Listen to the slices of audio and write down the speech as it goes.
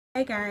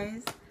Hey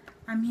guys,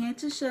 I'm here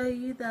to show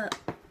you the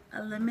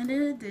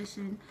limited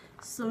edition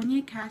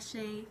Sonia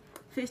Kashuk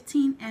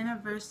 15th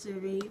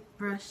anniversary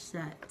brush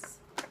sets.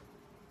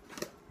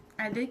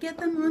 I did get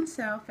them on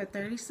sale for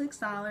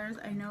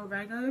 $36. I know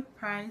regular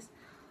price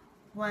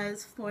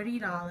was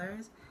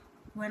 $40.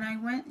 When I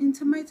went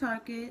into my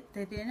Target,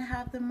 they didn't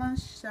have them on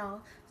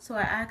shelf, so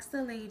I asked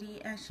the lady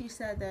and she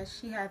said that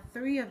she had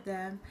 3 of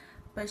them,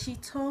 but she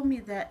told me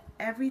that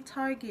every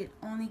Target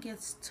only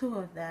gets 2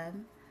 of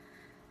them.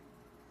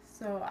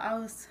 So I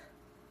was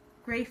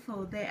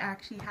grateful they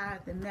actually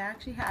had them. They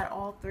actually had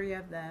all 3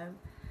 of them.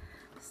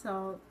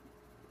 So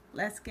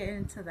let's get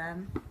into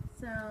them.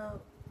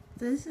 So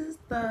this is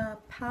the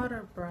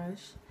powder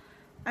brush.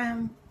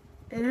 It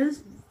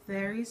is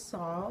very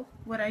soft.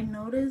 What I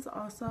noticed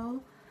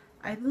also,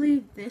 I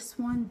believe this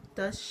one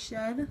does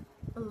shed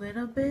a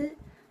little bit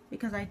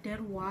because I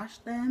did wash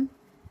them,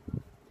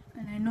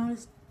 and I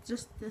noticed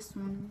just this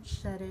one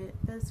shedded.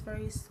 It's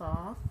very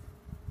soft.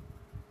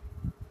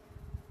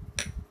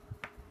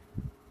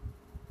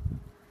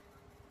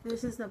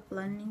 This is a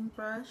blending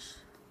brush,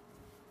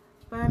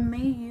 but I may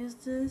use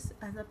this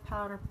as a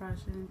powder brush,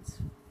 and it's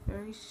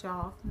very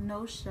soft,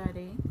 no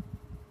shedding.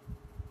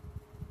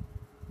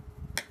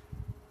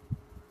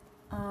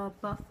 A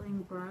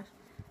buffing brush.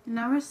 I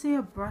never see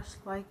a brush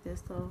like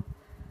this, so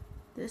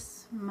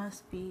this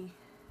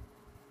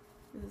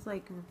is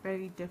like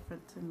very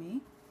different to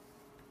me.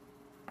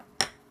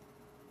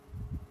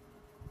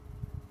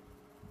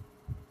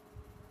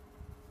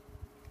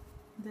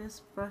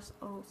 This brush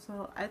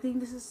also, I think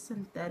this is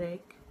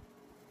synthetic.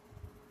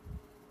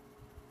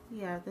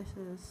 Yeah, this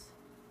is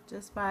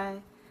just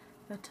by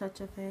the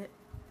touch of it.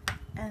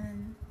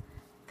 And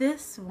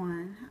this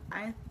one,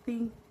 I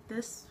think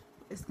this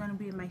is going to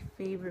be my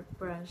favorite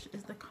brush.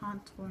 Is the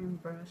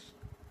contouring brush.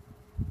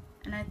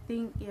 And I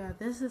think, yeah,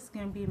 this is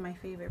going to be my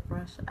favorite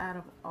brush out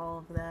of all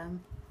of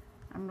them.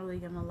 I'm really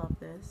going to love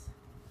this.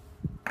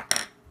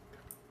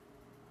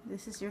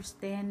 This is your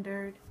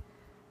standard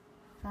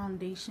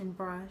foundation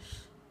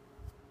brush.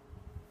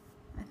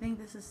 I think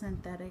this is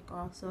synthetic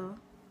also.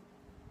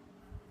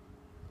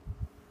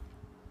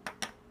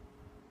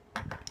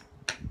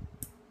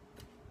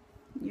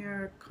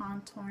 Your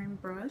contouring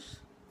brush.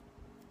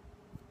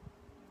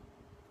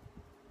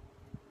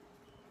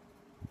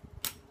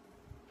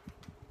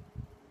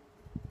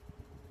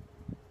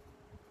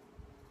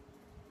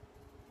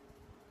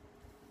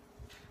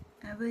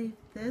 I believe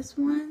this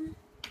one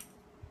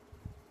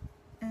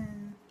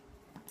and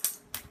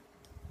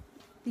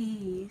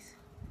these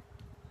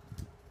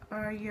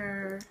are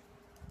your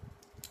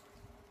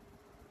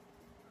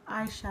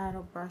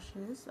eyeshadow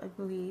brushes, I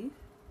believe.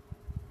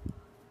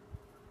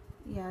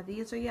 Yeah,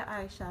 these are your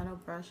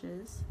eyeshadow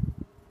brushes.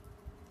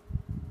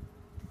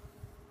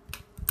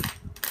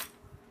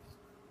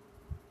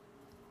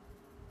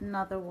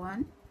 Another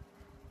one.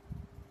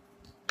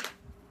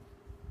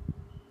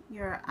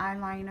 Your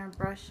eyeliner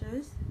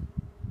brushes.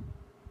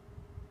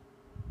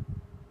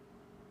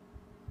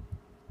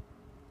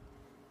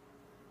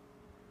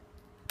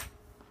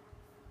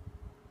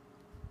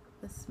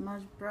 The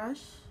smudge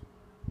brush.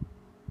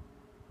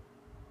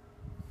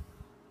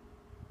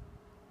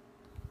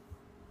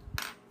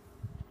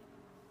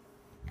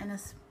 And a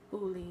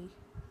spoolie.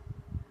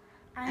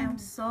 I am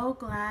so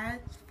glad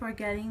for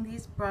getting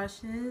these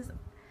brushes.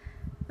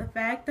 The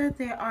fact that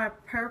they are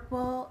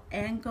purple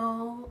and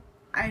gold,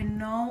 I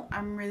know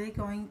I'm really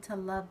going to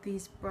love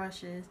these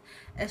brushes,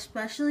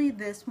 especially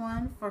this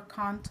one for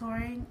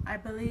contouring. I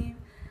believe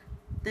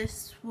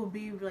this will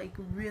be like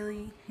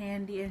really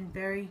handy and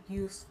very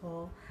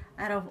useful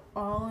out of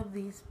all of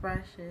these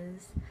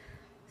brushes.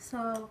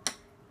 So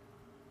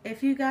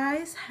if you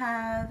guys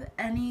have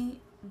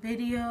any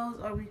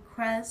videos or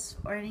requests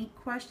or any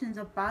questions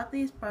about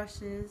these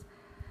brushes,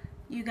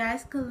 you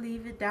guys could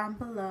leave it down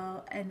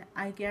below and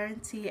I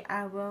guarantee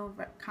I will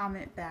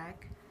comment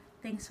back.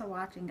 Thanks for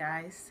watching,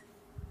 guys.